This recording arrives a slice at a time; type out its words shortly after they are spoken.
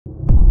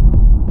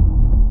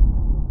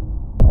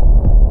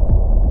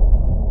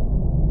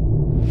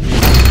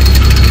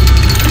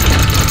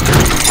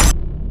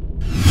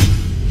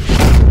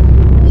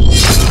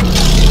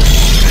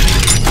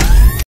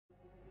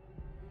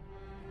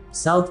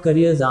South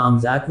Korea's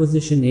arms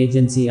acquisition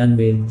agency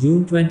unveiled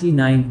June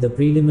 29 the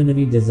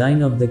preliminary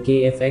design of the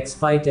KF-X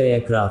fighter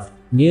aircraft,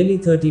 nearly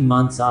 30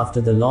 months after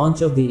the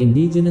launch of the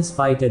indigenous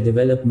fighter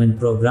development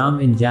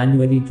program in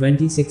January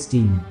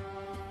 2016.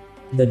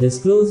 The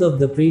disclose of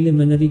the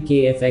preliminary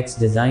KF-X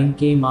design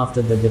came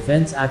after the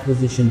Defense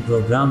Acquisition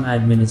Program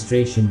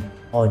Administration,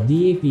 or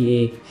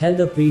DAPA, held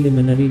a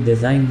preliminary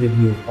design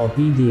review, or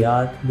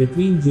PDR,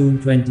 between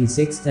June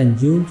 26 and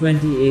June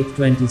 28,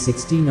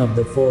 2016 of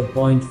the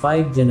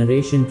 4.5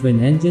 generation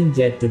twin-engine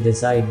jet to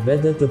decide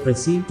whether to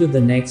proceed to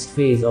the next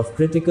phase of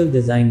Critical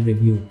Design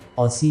Review,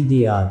 or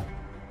CDR.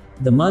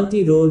 The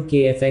multi-role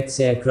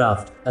KF-X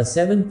aircraft, a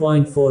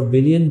 $7.4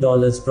 billion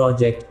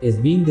project, is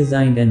being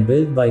designed and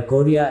built by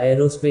Korea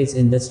Aerospace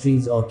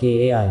Industries or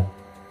KAI.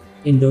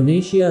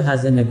 Indonesia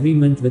has an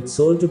agreement with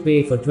Seoul to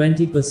pay for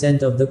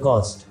 20% of the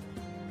cost.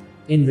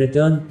 In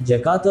return,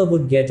 Jakarta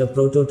would get a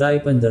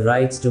prototype and the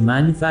rights to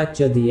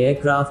manufacture the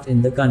aircraft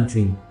in the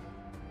country.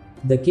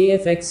 The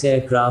KF-X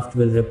aircraft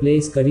will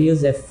replace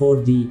Korea's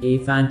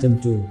F-4D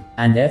Phantom II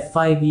and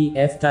F-5E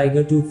F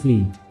Tiger II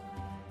fleet.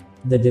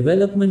 The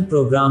development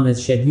program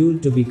is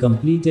scheduled to be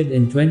completed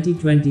in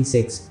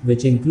 2026,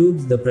 which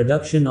includes the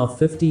production of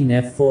 15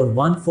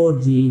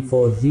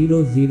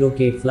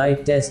 F414GE400K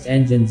flight test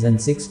engines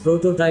and 6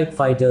 prototype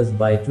fighters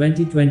by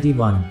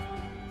 2021.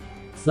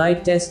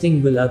 Flight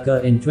testing will occur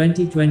in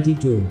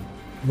 2022.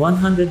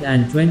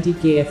 120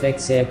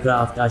 KF-X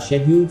aircraft are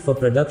scheduled for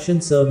production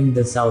serving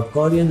the South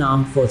Korean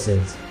Armed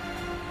Forces.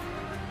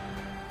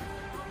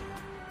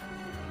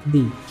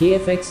 The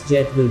KF-X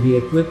jet will be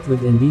equipped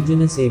with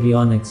indigenous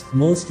avionics,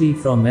 mostly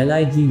from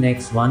LIG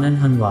Next One and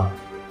Hanwha.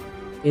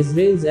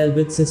 Israel's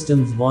Elbit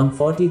Systems won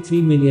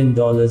 $43 million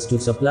to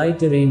supply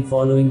terrain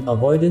following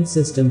avoidance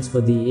systems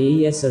for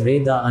the AES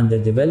radar under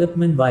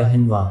development by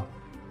Hanwha.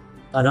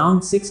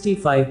 Around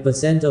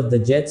 65% of the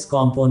jet's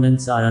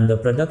components are under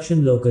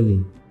production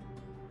locally.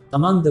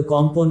 Among the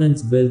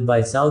components built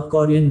by South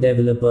Korean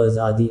developers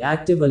are the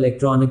Active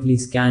Electronically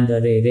Scanned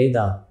Array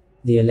Radar,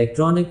 the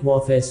Electronic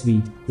Warfare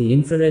Suite, the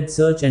Infrared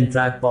Search and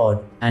Track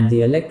Pod, and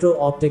the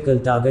Electro-Optical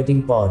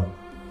Targeting Pod.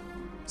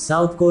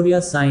 South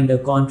Korea signed a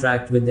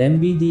contract with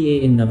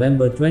MBDA in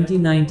November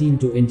 2019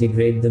 to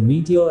integrate the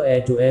Meteor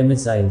air-to-air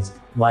missiles,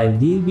 while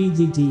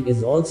DLBGT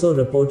is also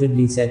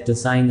reportedly set to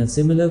sign a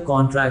similar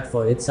contract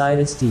for its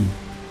Iris-T.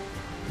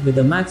 With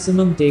a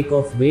maximum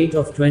takeoff weight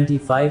of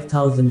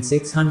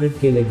 25,600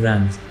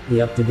 kilograms,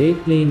 the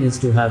up-to-date plane is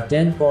to have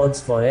 10 pods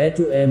for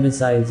air-to-air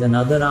missiles and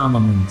other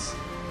armaments.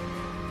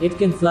 It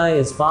can fly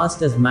as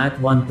fast as Mach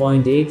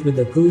 1.8 with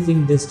a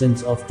cruising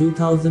distance of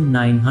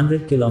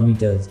 2,900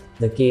 kilometers.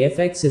 The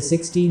KF-X is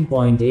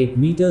 16.8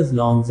 meters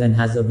long and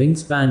has a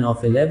wingspan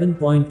of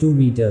 11.2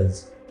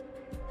 meters.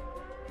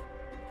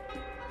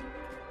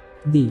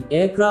 The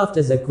aircraft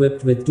is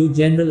equipped with 2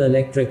 General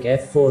Electric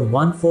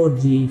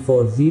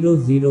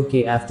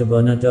F414GE400K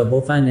afterburner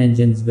turbofan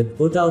engines with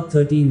put-out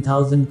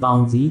 13,000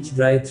 pounds each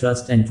drive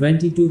thrust and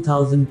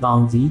 22,000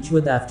 pounds each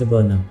with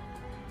afterburner.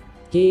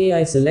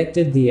 KAI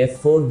selected the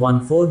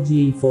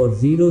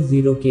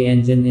F414GE400K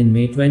engine in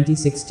May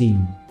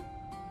 2016.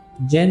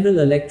 General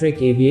Electric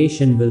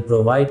Aviation will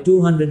provide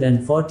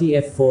 240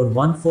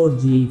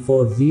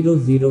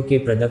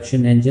 F414GE400K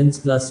production engines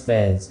plus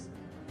spares.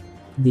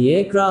 The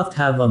aircraft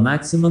have a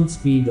maximum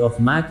speed of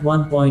Mach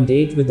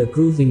 1.8 with a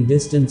cruising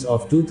distance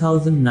of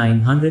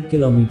 2,900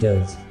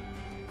 kilometers.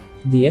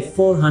 The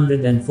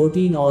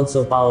F414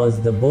 also powers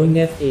the Boeing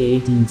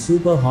F/A-18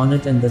 Super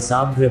Hornet and the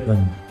Saab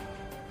Gripen.